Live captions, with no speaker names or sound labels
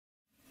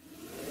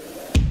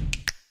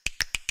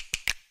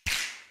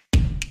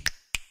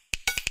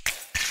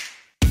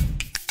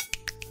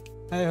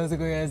Hey, how's it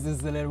going guys, this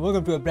is Dylan.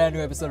 Welcome to a brand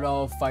new episode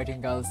of Fighting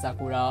Girl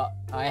Sakura.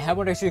 I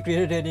haven't actually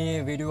created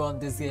any video on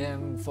this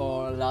game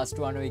for last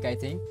 1 week I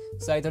think.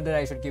 So I thought that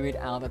I should give it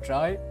another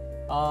try.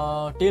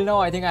 Till now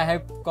I think I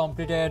have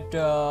completed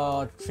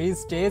 3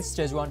 stages,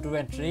 stage 1, 2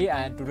 and 3,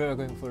 and today we're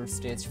going for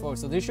stage 4.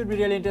 So this should be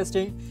really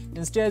interesting.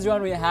 In stage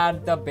 1 we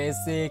had the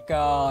basic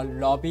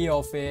lobby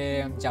of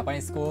a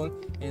Japanese school.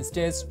 In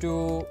stage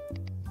 2,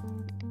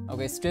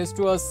 okay, stage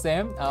 2 was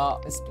same.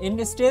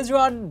 In stage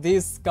 1,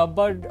 this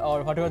cupboard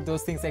or whatever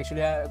those things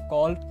actually are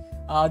called,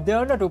 they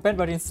are not open,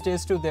 but in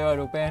stage 2 they were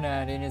open,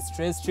 and in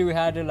stage 3 we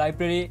had a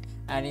library,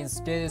 and in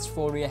stage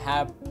 4 we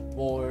have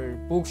more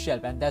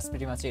bookshelf, and that's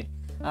pretty much it.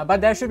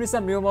 But there should be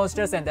some new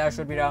monsters and there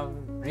should be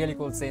really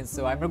cool scenes,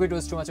 so I'm not going to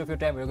waste too much of your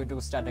time. We're going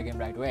to start the game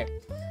right away.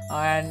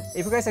 And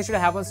if you guys actually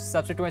happen to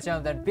subscribe to my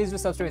channel, then please do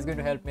subscribe. It's going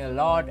to help me a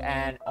lot,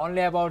 and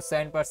only about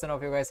 7%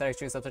 of you guys are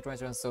actually subscribed to my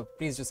channel, so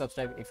please do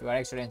subscribe if you are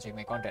actually enjoying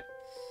my content.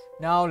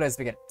 Now let's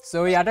begin.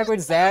 So we attack with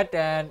Z,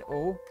 and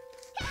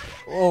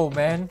oh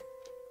man.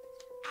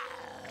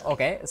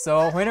 Okay,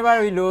 so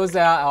whenever we lose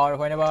or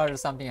whenever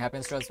something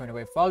happens to us, whenever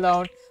we fall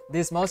down,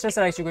 these monsters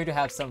are actually going to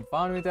have some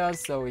fun with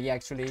us, so we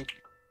actually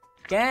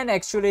can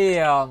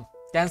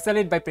cancel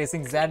it by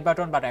pressing Z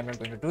button, but I'm not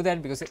going to do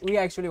that because we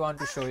actually want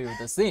to show you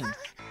the scene.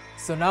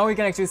 So now we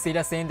can actually see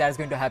the scene that's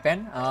going to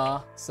happen.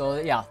 So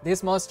yeah,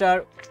 this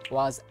monster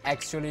was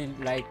actually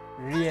like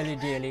really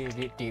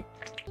deep.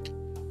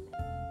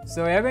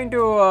 So we are going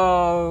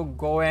to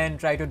go and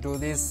try to do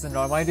this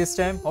normally this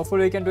time.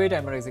 Hopefully we can do it.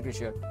 I'm not exactly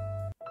sure.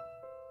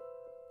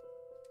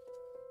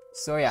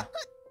 So yeah,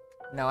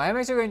 now I'm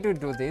actually going to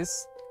do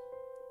this.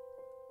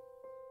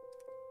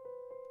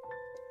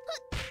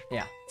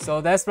 Yeah,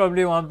 so that's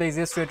probably one of the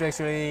easiest way to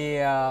actually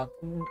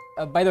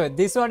by the way,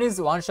 this one is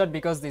one shot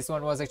because this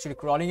one was actually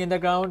crawling in the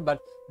ground,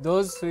 but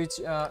those which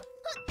the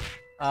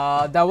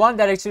one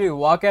that actually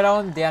walk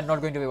around, they are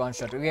not going to be one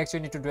shot. We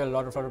actually need to do a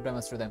lot of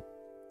damage to them.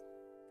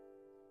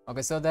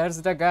 Okay, so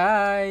there's the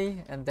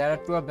guy, and there are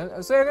 2 of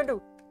them. So you're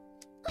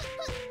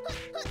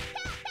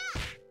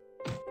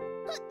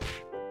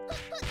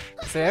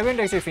going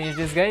to actually finish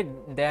this guy,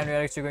 then we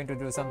are actually going to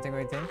do something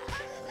with him.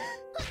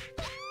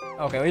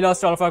 Okay, we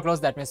lost all of our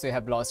clothes, that means we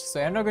have lost.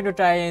 So I'm not going to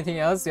try anything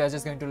else, we are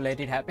just going to let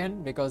it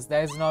happen because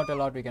there is not a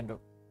lot we can do.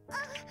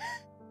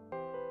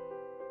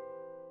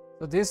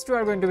 So these 2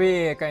 are going to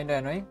be kinda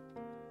annoying.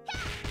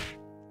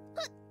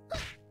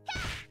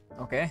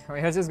 Okay, we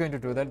are just going to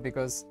do that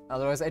because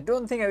otherwise I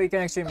don't think we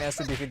can actually manage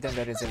to defeat them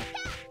that easily.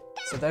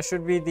 So that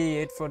should be the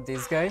it for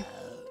this guy.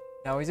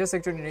 Now we just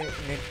actually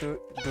need to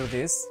do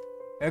this.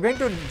 We're going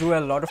to do a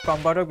lot of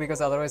combat work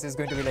because otherwise it's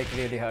going to be like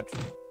really hard.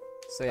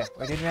 So yeah,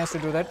 we did manage to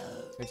do that,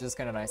 which is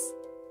kind of nice.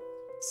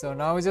 So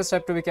now we just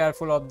have to be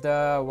careful of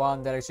the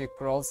one that actually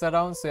crawls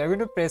around. So we're going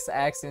to press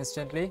X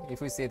instantly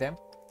if we see them.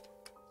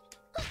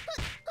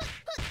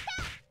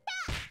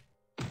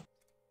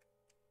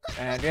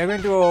 And we are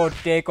going to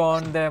take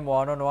on them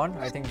one-on-one.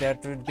 I think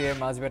that would be a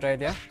much better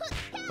idea.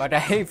 But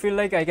I feel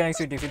like I can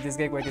actually defeat this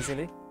guy quite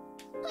easily.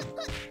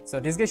 So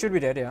this guy should be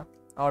dead, yeah.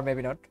 Or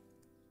maybe not.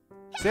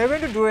 So we are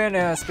going to do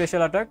a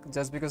special attack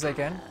just because I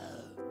can.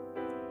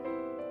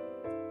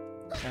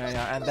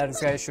 Yeah, and that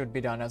guy should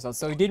be done as well.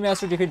 So we did manage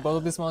to defeat both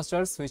of these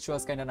monsters, which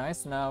was kind of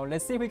nice. Now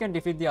let's see if we can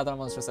defeat the other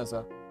monsters as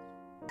well.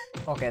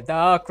 Okay,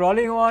 the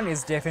crawling one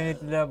is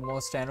definitely the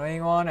most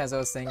annoying one, as I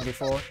was saying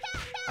before.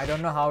 I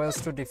don't know how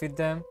else to defeat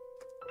them,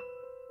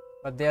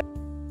 but they are.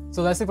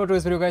 So that's it for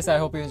today's video, guys. I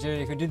hope you enjoyed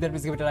it. If you did, then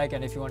please give it a like,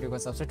 and if you want, you can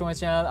subscribe to my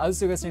channel. I'll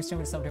see you guys next time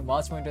with something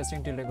much more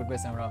interesting. Till then, goodbye,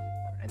 Samra.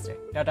 Have a nice day.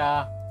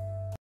 Ta-ta.